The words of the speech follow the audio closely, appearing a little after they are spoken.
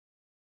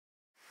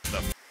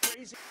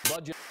crazy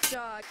budget.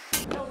 Shock.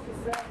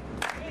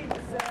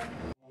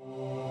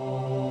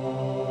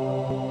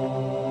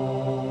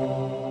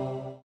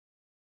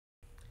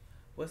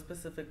 What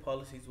specific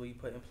policies will you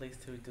put in place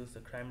to reduce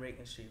the crime rate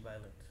and street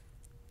violence?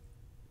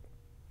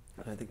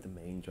 I think the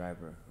main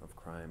driver of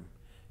crime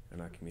in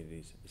our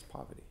communities is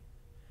poverty.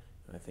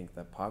 And I think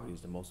that poverty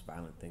is the most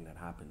violent thing that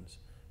happens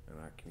in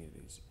our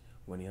communities.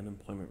 When the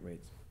unemployment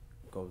rates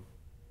go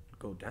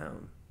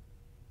down,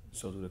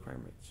 so do the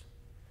crime rates.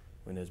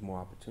 When there's more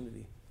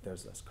opportunity,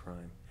 there's less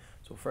crime.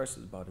 So first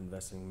is about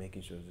investing,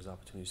 making sure there's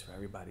opportunities for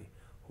everybody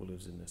who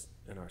lives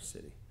in our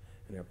city.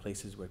 And there are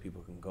places where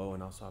people can go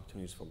and also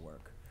opportunities for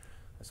work.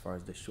 As far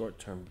as the short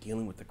term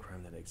dealing with the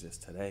crime that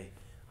exists today,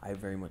 I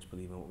very much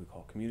believe in what we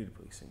call community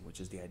policing, which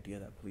is the idea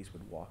that police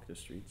would walk the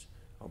streets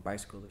or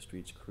bicycle the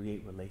streets,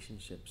 create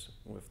relationships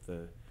with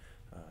the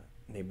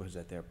neighborhoods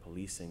that they're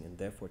policing, and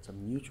therefore it's a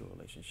mutual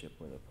relationship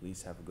where the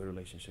police have a good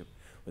relationship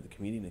with the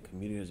community and the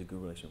community has a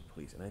good relationship with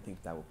police. And I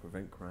think that will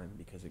prevent crime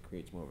because it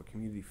creates more of a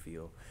community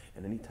feel,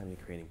 and anytime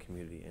you're creating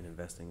community and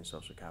investing in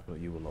social capital,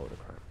 you will lower the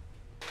crime.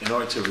 In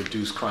order to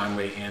reduce crime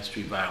rate and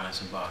street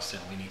violence in Boston,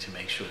 we need to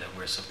make sure that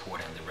we're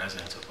supporting the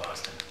residents of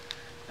Boston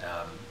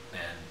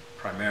and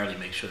primarily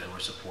make sure that we're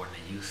supporting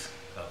the youth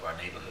of our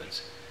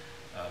neighborhoods.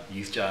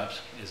 Youth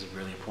Jobs is a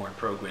really important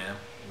program.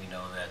 We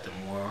know that the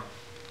more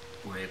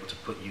we're able to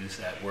put youth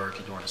at work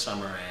during the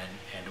summer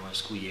and during the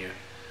school year,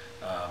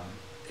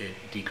 it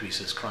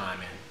decreases crime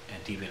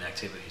and deviant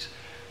activities.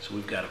 So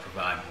we've got to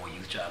provide more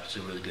youth jobs. It's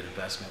a really good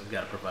investment. We've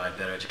got to provide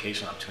better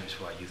educational opportunities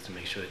for our youth to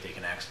make sure that they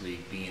can actually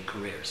be in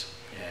careers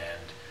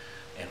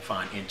and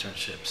find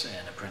internships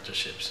and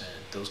apprenticeships, and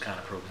those kind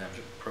of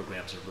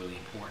programs are really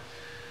important.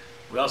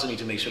 We also need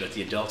to make sure that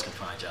the adults can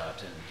find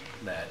jobs and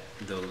that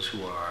those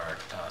who are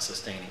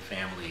sustaining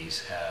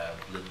families have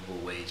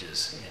livable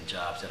wages and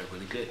jobs that are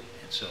really good.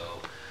 And so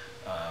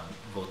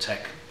VOTEC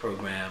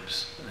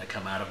programs that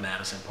come out of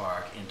Madison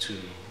Park into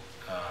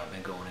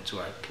and going into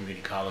our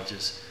community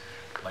colleges,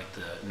 like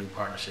the new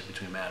partnership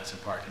between Madison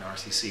Park and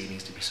RCC,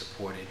 needs to be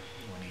supported.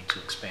 We need to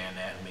expand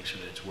that and make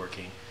sure that it's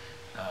working.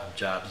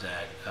 Jobs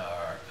that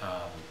are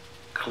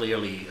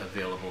clearly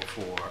available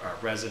for our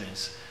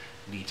residents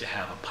need to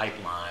have a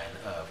pipeline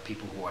of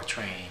people who are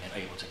trained and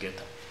able to get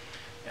them.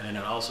 And then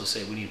I'd also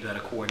say we need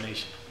better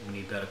coordination. We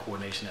need better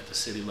coordination at the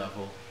city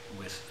level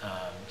with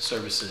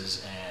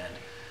services and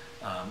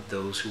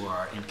those who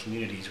are in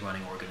communities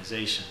running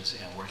organizations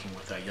and working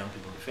with our young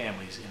people and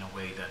families in a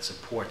way that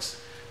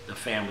supports the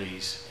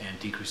families and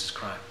decreases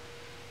crime.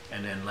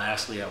 And then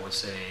lastly, I would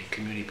say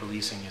community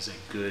policing is a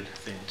good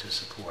thing to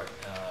support.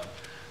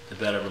 The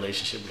better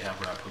relationship we have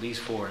with our police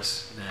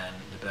force, then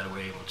the better we're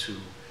able to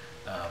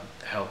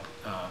help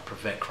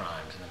prevent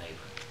crimes in the neighborhood.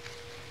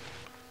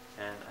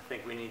 And I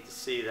think we need to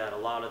see that a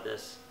lot of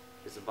this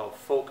is about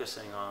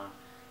focusing on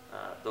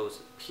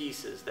those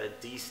pieces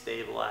that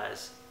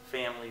destabilize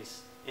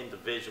families,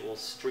 individuals,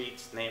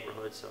 streets,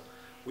 neighborhoods. So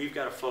we've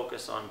got to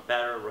focus on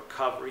better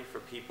recovery for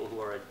people who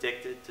are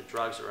addicted to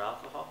drugs or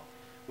alcohol.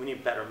 We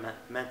need better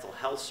mental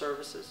health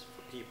services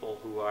for people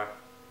who are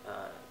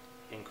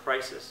in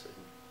crisis and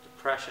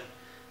depression.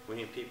 We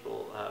need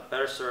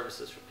better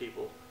services for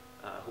people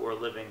who are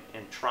living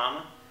in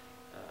trauma.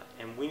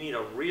 And we need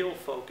a real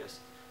focus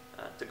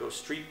to go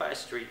street by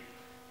street,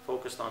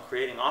 focused on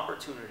creating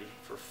opportunity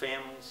for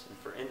families and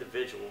for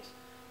individuals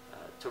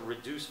to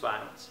reduce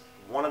violence.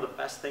 One of the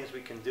best things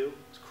we can do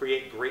is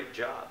create great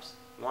jobs.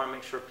 We want to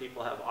make sure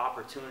people have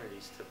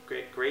opportunities to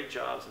create great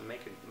jobs and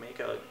make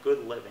a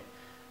good living.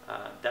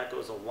 That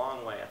goes a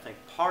long way. I think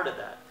part of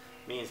that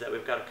means that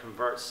we've got to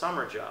convert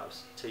summer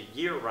jobs to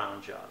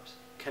year-round jobs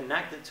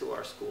connected to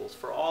our schools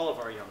for all of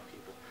our young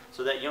people,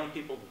 so that young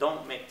people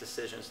don't make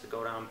decisions to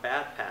go down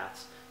bad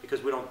paths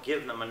because we don't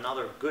give them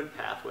another good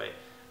pathway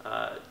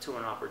to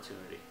an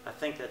opportunity. I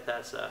think that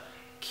that's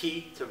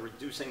key to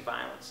reducing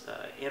violence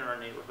in our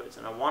neighborhoods,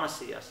 and I want to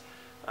see us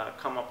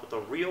come up with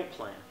a real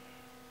plan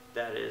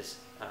that is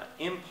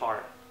in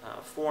part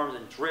formed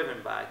and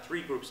driven by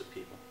three groups of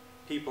people.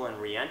 People in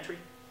reentry,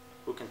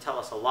 who can tell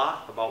us a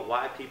lot about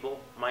why people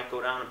might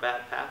go down a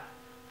bad path.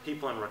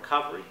 People in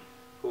recovery,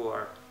 who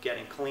are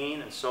getting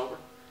clean and sober.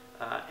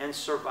 And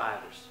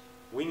survivors.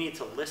 We need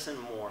to listen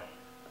more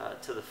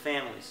to the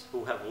families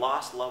who have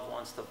lost loved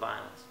ones to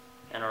violence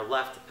and are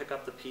left to pick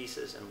up the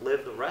pieces and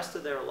live the rest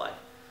of their life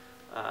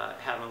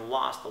having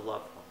lost a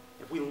loved one.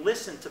 If we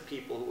listen to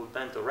people who have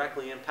been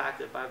directly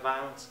impacted by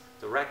violence,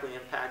 directly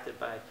impacted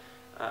by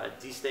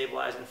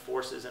destabilizing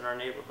forces in our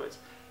neighborhoods,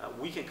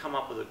 we can come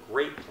up with a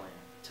great plan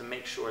to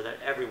make sure that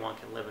everyone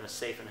can live in a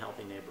safe and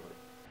healthy neighborhood.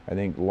 I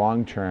think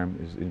long term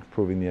is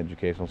improving the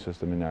educational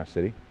system in our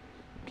city,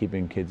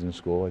 keeping kids in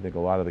school. I think a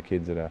lot of the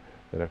kids that are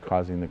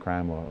causing the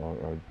crime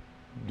or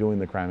doing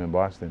the crime in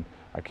Boston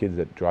are kids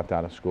that dropped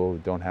out of school,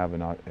 that don't have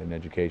an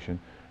education,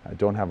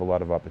 don't have a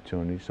lot of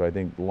opportunities. So I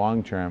think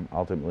long term,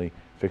 ultimately,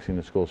 fixing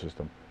the school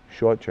system.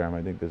 Short term,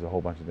 I think there's a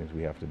whole bunch of things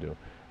we have to do.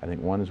 I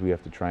think one is we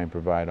have to try and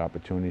provide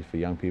opportunities for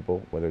young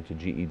people, whether it's a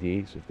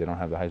GED, so if they don't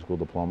have the high school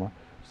diploma,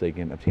 so they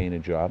can obtain a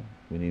job.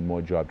 We need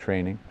more job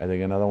training. I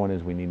think another one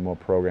is we need more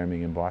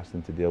programming in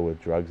Boston to deal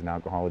with drugs and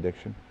alcohol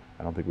addiction.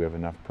 I don't think we have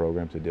enough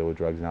programs to deal with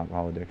drugs and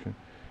alcohol addiction.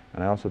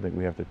 And I also think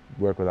we have to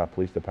work with our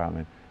police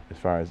department as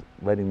far as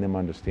letting them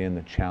understand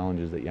the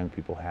challenges that young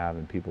people have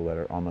and people that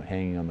are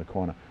hanging on the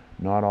corner.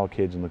 Not all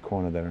kids in the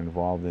corner that are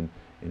involved in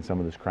some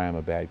of this crime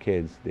are bad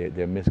kids.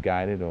 They're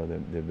misguided or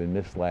they've been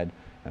misled,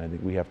 and I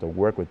think we have to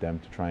work with them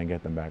to try and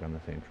get them back on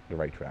the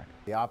right track.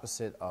 The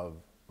opposite of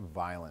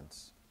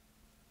violence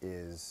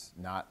is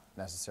not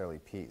necessarily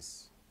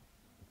peace,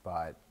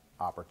 but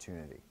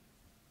opportunity.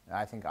 And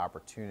I think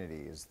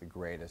opportunity is the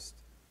greatest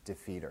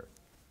defeater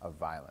of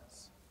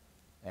violence.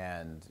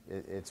 And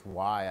it's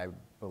why I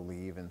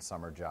believe in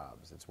summer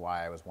jobs. It's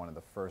why I was one of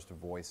the first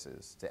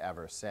voices to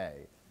ever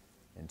say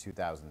in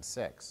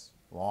 2006,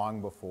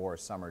 long before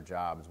summer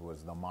jobs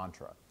was the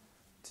mantra,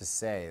 to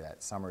say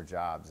that summer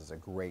jobs is a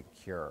great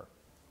cure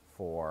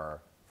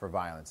for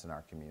violence in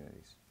our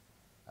communities.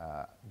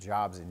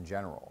 Jobs in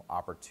general,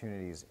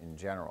 opportunities in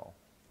general,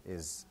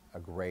 is a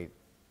great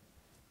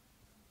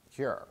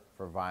cure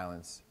for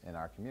violence in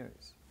our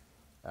communities.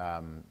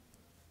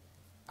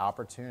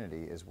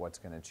 Opportunity is what's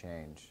going to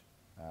change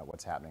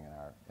what's happening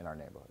in our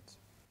neighborhoods.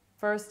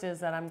 First is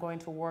that I'm going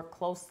to work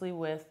closely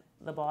with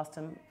the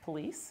Boston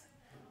Police.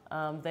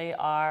 They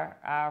are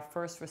our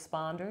first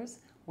responders.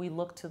 We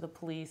look to the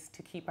police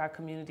to keep our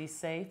communities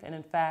safe, and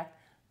in fact,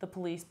 the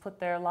police put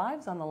their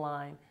lives on the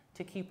line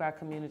to keep our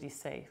communities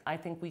safe. I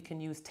think we can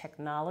use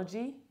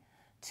technology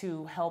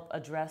to help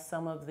address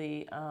some of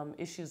the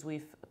issues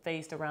we've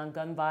faced around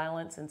gun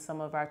violence in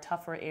some of our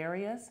tougher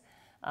areas.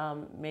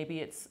 Maybe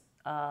it's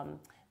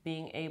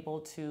being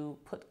able to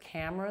put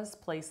cameras,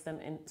 place them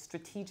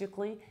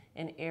strategically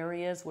in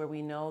areas where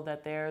we know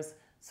that there's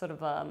sort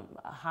of a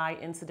high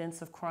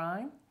incidence of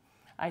crime.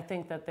 I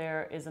think that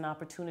there is an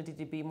opportunity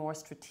to be more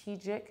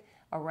strategic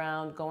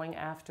around going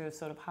after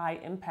sort of high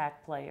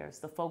impact players,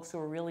 the folks who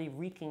are really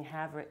wreaking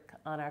havoc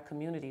on our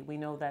community. We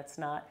know that's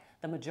not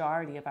the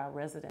majority of our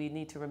residents. We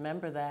need to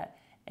remember that,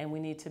 and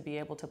we need to be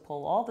able to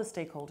pull all the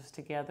stakeholders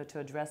together to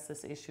address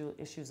this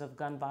issues of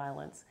gun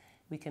violence.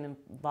 We can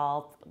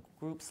involve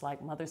groups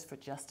like Mothers for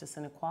Justice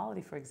and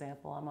Equality, for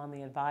example. I'm on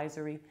the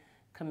advisory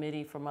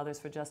committee for Mothers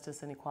for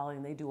Justice and Equality,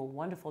 and they do a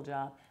wonderful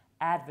job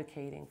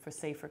advocating for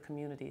safer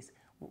communities.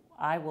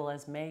 I will,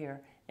 as mayor,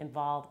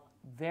 involve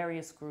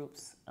various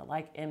groups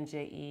like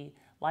MJE,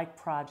 like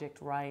Project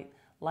Right,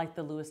 like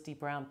the Louis D.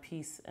 Brown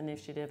Peace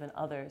Initiative and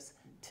others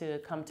to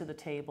come to the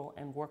table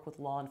and work with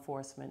law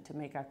enforcement to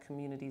make our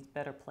communities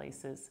better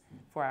places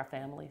for our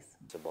families.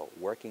 It's about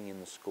working in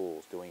the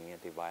schools, doing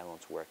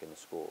anti-violence work in the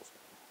schools.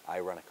 I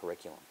run a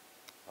curriculum,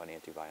 an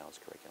anti-violence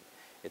curriculum.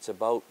 It's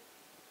about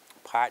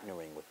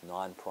partnering with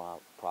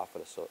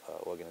non-profit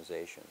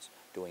organizations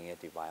doing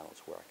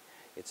anti-violence work.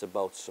 It's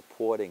about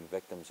supporting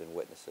victims and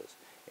witnesses,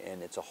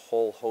 and it's a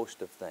whole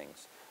host of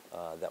things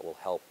that will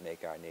help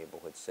make our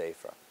neighborhoods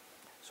safer.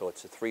 So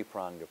it's a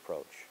three-pronged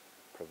approach: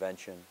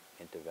 prevention,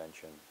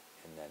 intervention,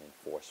 and then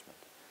enforcement.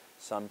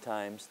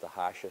 Sometimes the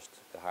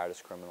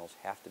hardest criminals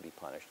have to be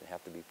punished and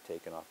have to be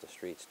taken off the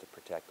streets to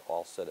protect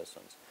all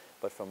citizens.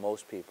 But for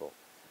most people,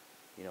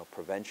 you know,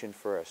 prevention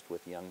first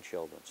with young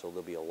children. So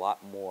there'll be a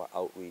lot more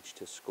outreach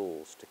to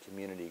schools, to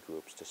community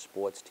groups, to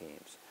sports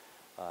teams,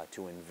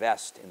 to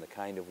invest in the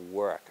kind of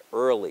work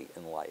early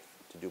in life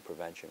to do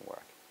prevention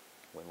work.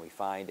 When we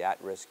find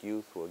at-risk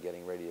youth who are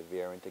getting ready to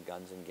veer into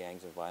guns and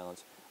gangs and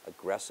violence,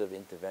 aggressive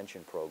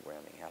intervention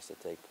programming has to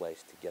take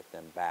place to get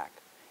them back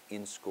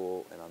in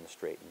school and on the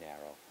straight and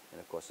narrow, and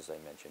of course, as I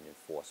mentioned,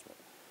 enforcement.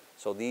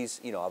 So these,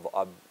 you know,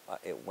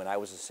 when I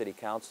was a city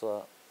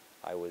councilor,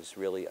 I was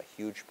really a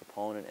huge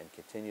proponent and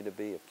continue to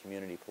be of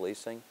community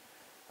policing.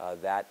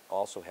 That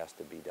also has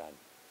to be done.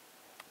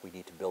 We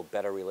need to build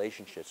better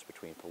relationships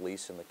between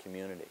police and the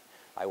community.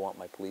 I want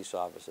my police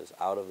officers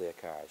out of their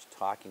cars,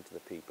 talking to the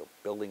people,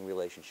 building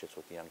relationships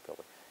with the young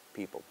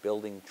people,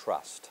 building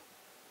trust.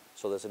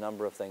 So there's a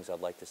number of things I'd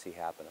like to see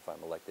happen if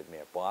I'm elected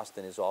mayor.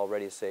 Boston is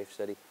already a safe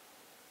city,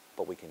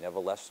 but we can never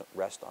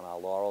rest on our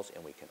laurels,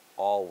 and we can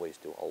always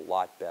do a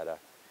lot better.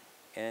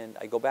 And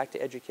I go back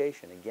to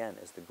education, again,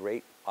 as the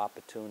great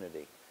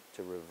opportunity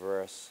to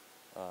reverse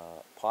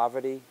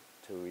poverty,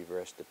 to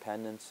reverse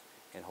dependence,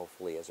 and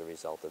hopefully, as a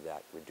result of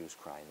that, reduce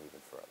crime even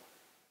further.